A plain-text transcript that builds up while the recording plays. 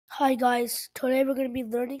Hi guys, today we're going to be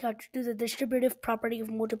learning how to do the distributive property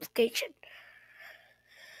of multiplication.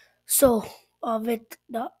 So, with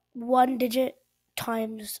the one digit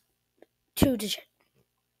times two digit.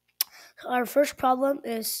 Our first problem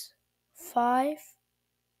is 5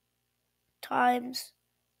 times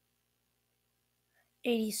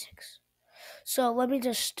 86. So let me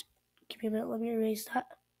just, give me a minute, let me erase that.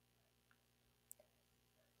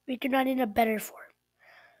 We can write in a better form.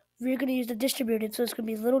 We're going to use the distributive, so it's going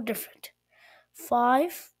to be a little different.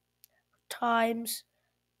 5 times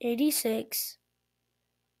 86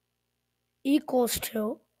 equals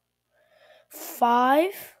to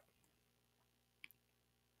 5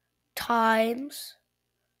 times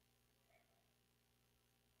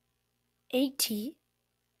 80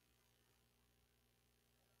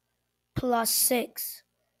 plus 6.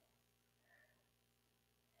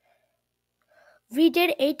 We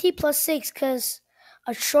did 80 plus 6 because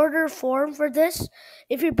a shorter form for this,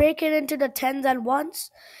 if you break it into the tens and ones,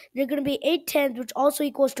 there are going to be 8 tens, which also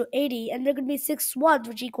equals to 80, and there are going to be 6 ones,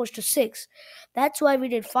 which equals to 6. That's why we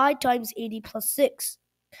did 5 times 80 plus 6.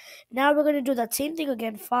 Now we're going to do that same thing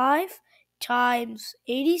again. 5 times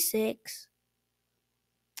 86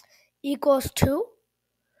 equals to,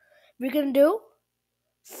 we're going to do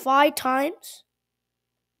 5 times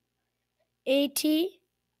 80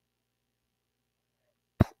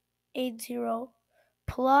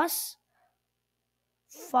 plus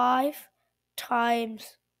 5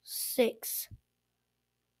 times 6.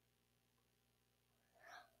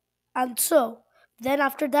 And so, then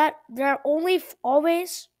after that, there are always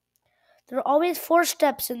 4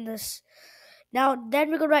 steps in this. Now,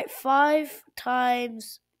 then we're going to write 5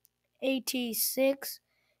 times 86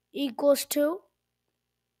 equals to.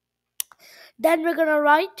 Then we're going to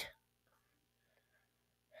write,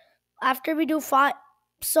 after we do 5,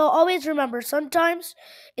 so always remember, sometimes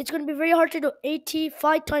it's going to be very hard to do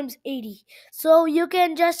 5 times 80. So you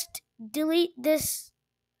can just delete this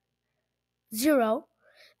 0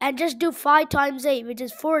 and just do 5 times 8, which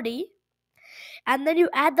is 40. And then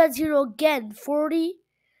you add that 0 again, 40.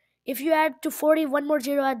 If you add to 40 one more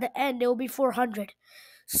 0 at the end, it will be 400.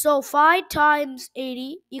 So 5 times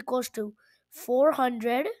 80 equals to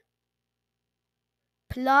 400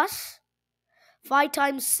 plus 5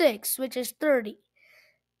 times 6, which is 30.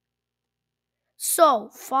 So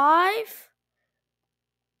 5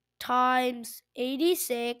 times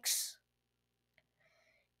 86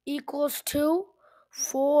 equals to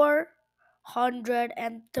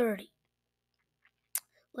 430.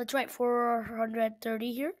 Let's write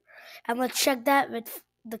 430 here, and let's check that with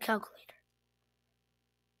the calculator.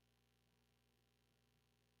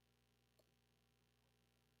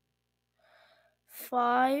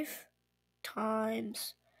 5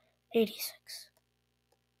 times 86.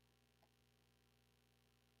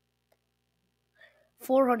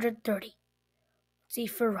 430. See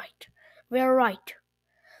if we're right. We are right.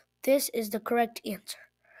 This is the correct answer.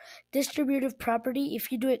 Distributive property,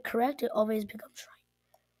 if you do it correct, it always becomes right.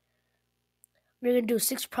 We're going to do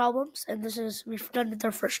 6 problems, and we've done with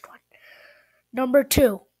our first one. Number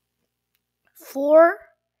 2. 4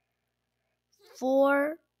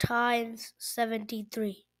 times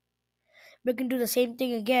 73. We're going to do the same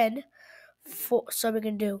thing again. So we're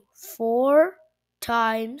going to do 4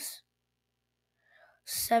 times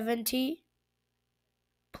 70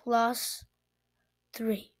 plus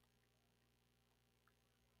 3.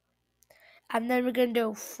 And then we're going to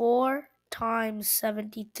do 4 times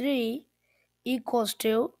 73 equals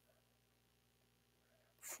to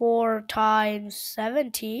 4 times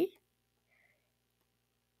 70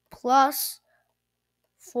 plus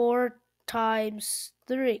 4 times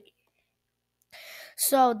 3.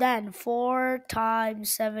 So then 4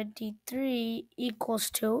 times 73 equals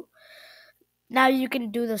to, now you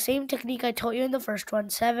can do the same technique I taught you in the first one.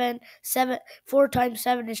 4 times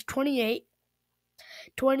 7 is 28.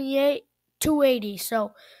 280.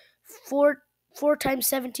 So 4 times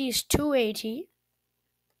 70 is 280.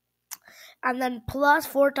 And then plus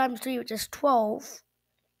 4 times 3, which is 12.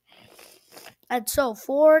 And so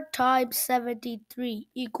 4 times 73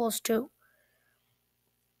 equals to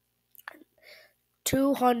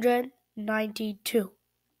 292.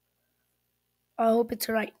 I hope it's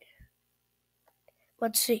right.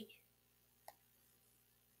 Let's see.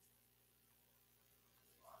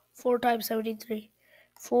 4 times 73.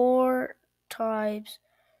 4 times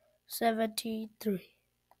 73.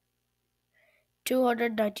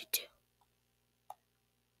 292.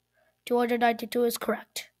 292 is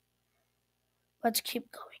correct. Let's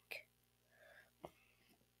keep going.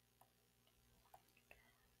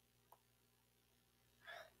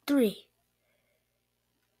 3.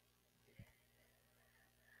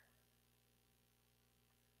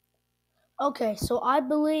 Okay, so I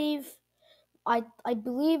believe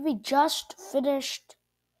we just finished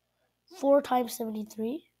 4 times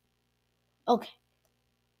 73. Okay,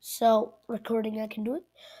 so recording I can do it.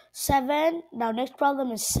 7. Now next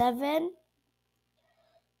problem is 7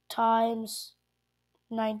 times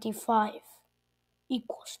 95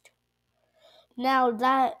 equals to. Now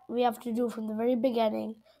that we have to do from the very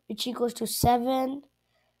beginning, which equals to 7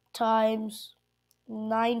 times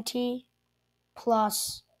 90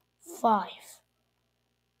 plus 5.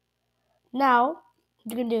 Now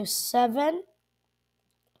you're going to do 7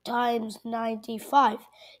 times 95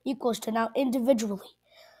 equals to, now individually,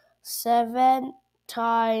 7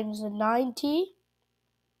 times 90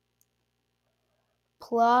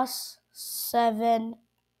 plus 7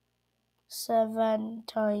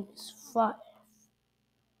 times 5.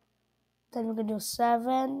 Then we're going to do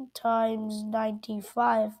 7 times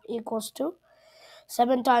 95 equals to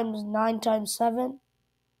 7 times 9 times 7,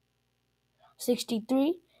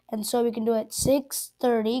 63. And so we can do it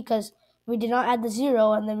 630 because we did not add the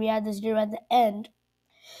 0, and then we add the 0 at the end.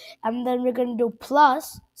 And then we're going to do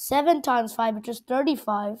plus 7 times 5, which is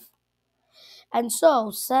 35. And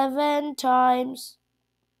so 7 times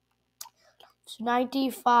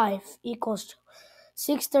 95 equals to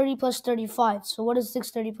 630 plus 35. So what is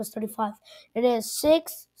 630 plus 35? It is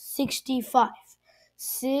 665.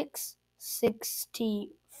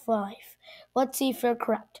 665. Let's see if you're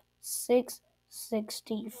correct.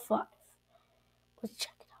 665. Let's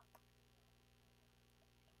check it out.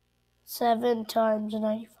 7 times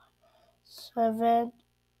 95. 7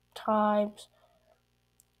 times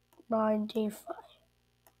 95.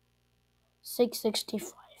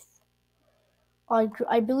 665.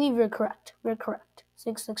 I believe you're correct. We're correct.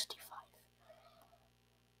 665.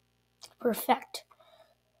 Perfect.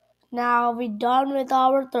 Now we're done with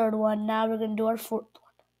our third one. Now we're going to do our fourth one.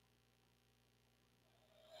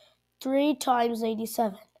 3 times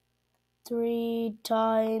 87. 3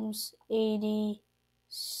 times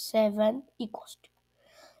 87 equals to,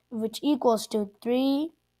 which equals to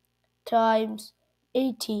 3 times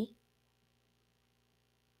 80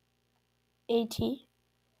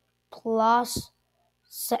 plus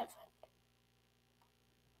 7.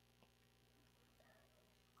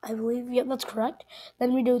 I believe, yeah, that's correct.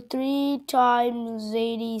 Then we do 3 times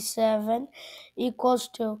 87 equals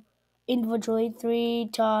to, individually, 3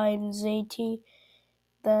 times 80,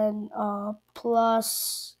 then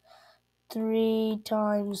plus 3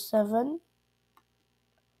 times 7.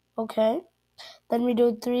 Okay. Then we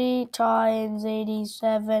do 3 times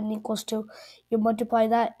 87 equals to, you multiply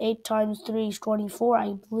that, 8 times 3 is 24,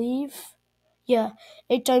 I believe. Yeah,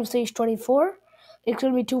 8 times 3 is 24. It's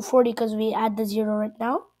going to be 240 because we add the 0 right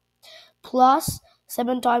now. Plus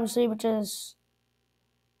 7 times 3, which is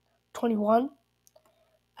 21.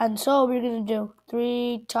 And so we're going to do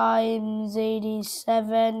 3 times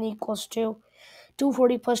 87 equals to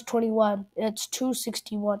 240 plus 21. It's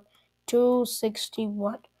 261.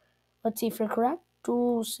 261. Let's see if you're correct.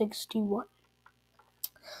 261.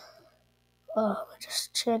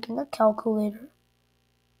 Just checking the calculator.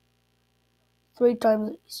 3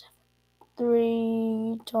 times 87.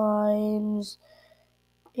 3 times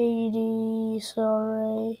 80,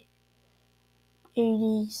 sorry.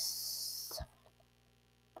 87.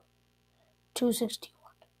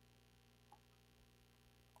 261.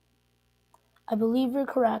 I believe you're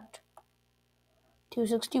correct.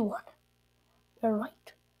 261. You're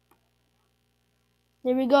right.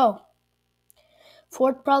 There we go.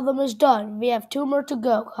 Fourth problem is done. We have 2 more to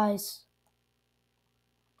go, guys.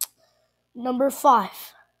 Number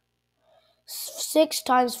 5. 6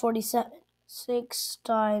 times 47. 6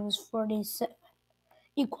 times 47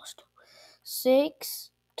 equals to 6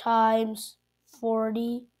 times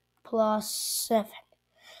 40 plus 7.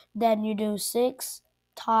 Then you do 6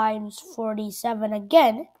 times 47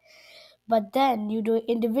 again, but then you do it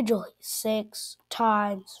individually. 6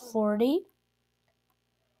 times 40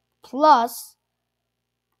 plus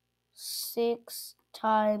 6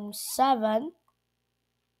 times 7,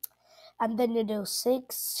 and then you do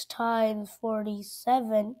 6 times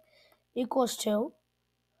 47 equals to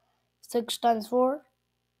 6 times 4,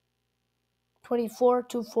 24,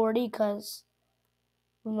 240, because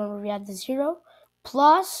remember we had the 0,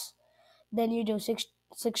 plus, then you do 6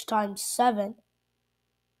 times 7,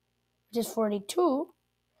 which is 42,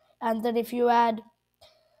 and then if you add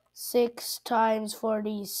 6 times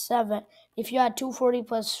 47, if you add 240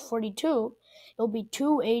 plus 42, it'll be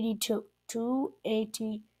 282.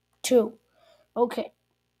 282. Okay,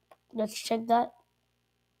 let's check that.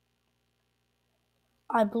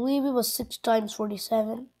 I believe it was 6 times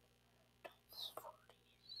 47.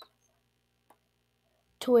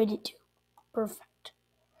 282. Perfect.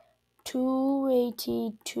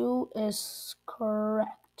 282 is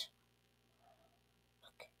correct.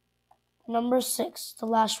 Okay. Number 6, the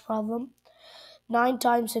last problem. 9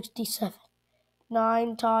 times 67.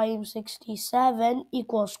 9 times 67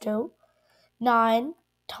 equals to 9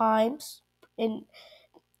 times in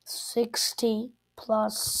 60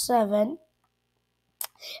 plus 7.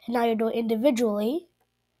 And now you do it individually.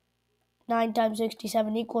 9 times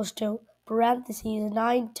 67 equals to parentheses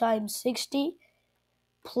 9 times 60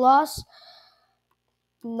 plus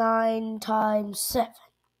 9 times 7.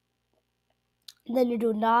 And then you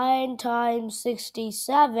do 9 times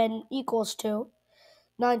 67 equals to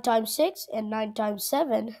 9 times 6 and 9 times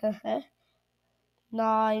 7.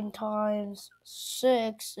 9 times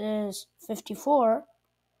 6 is 54.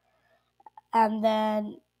 And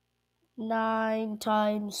then 9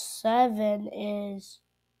 times 7 is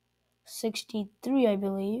 63, I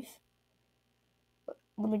believe.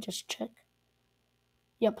 Let me just check.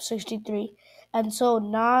 Yep, 63. And so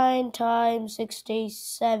 9 times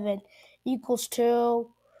 67 equals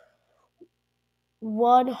to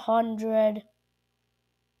 100,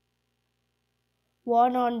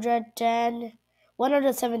 110,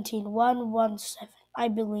 117, 117, I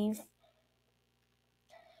believe.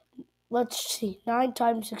 Let's see. 9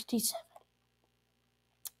 times 67.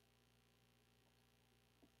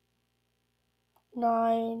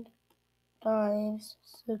 9 times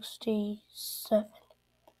 67.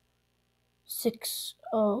 6,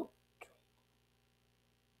 oh,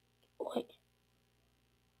 wait.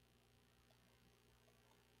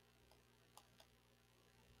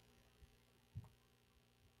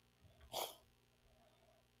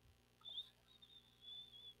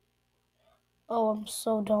 Oh, I'm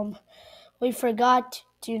so dumb. We forgot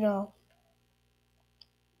to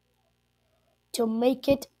make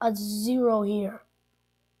it a 0 here.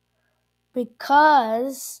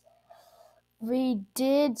 Because we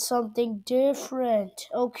did something different.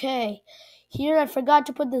 Okay. Here I forgot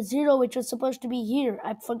to put the 0, which was supposed to be here.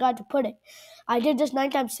 I forgot to put it. I did just 9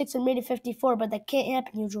 times 6 and made it 54, but that can't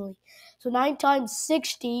happen usually. So 9 times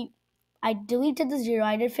 60, I deleted the 0.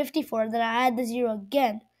 I did 54, then I add the 0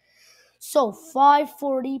 again. So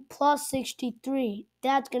 540 plus 63.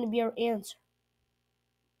 That's going to be our answer.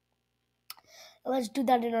 Let's do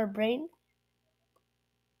that in our brain.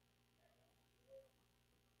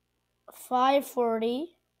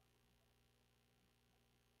 540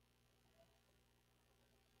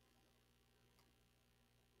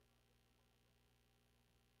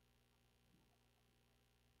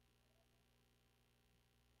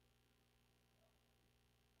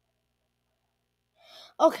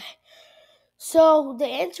 Okay, so the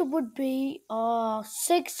answer would be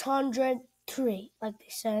 603, like they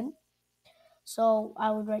said. So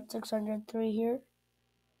I would write 603 here.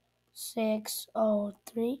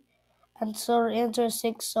 603. And so our answer is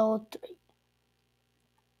 603.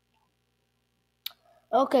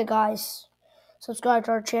 Okay, guys. Subscribe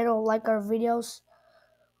to our channel, like our videos.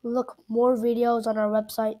 Look more videos on our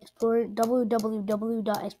website,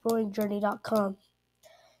 www.exploringjourney.com.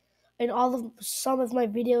 And some of my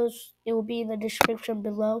videos, it will be in the description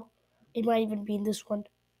below. It might even be in this one.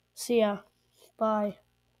 See ya. Bye.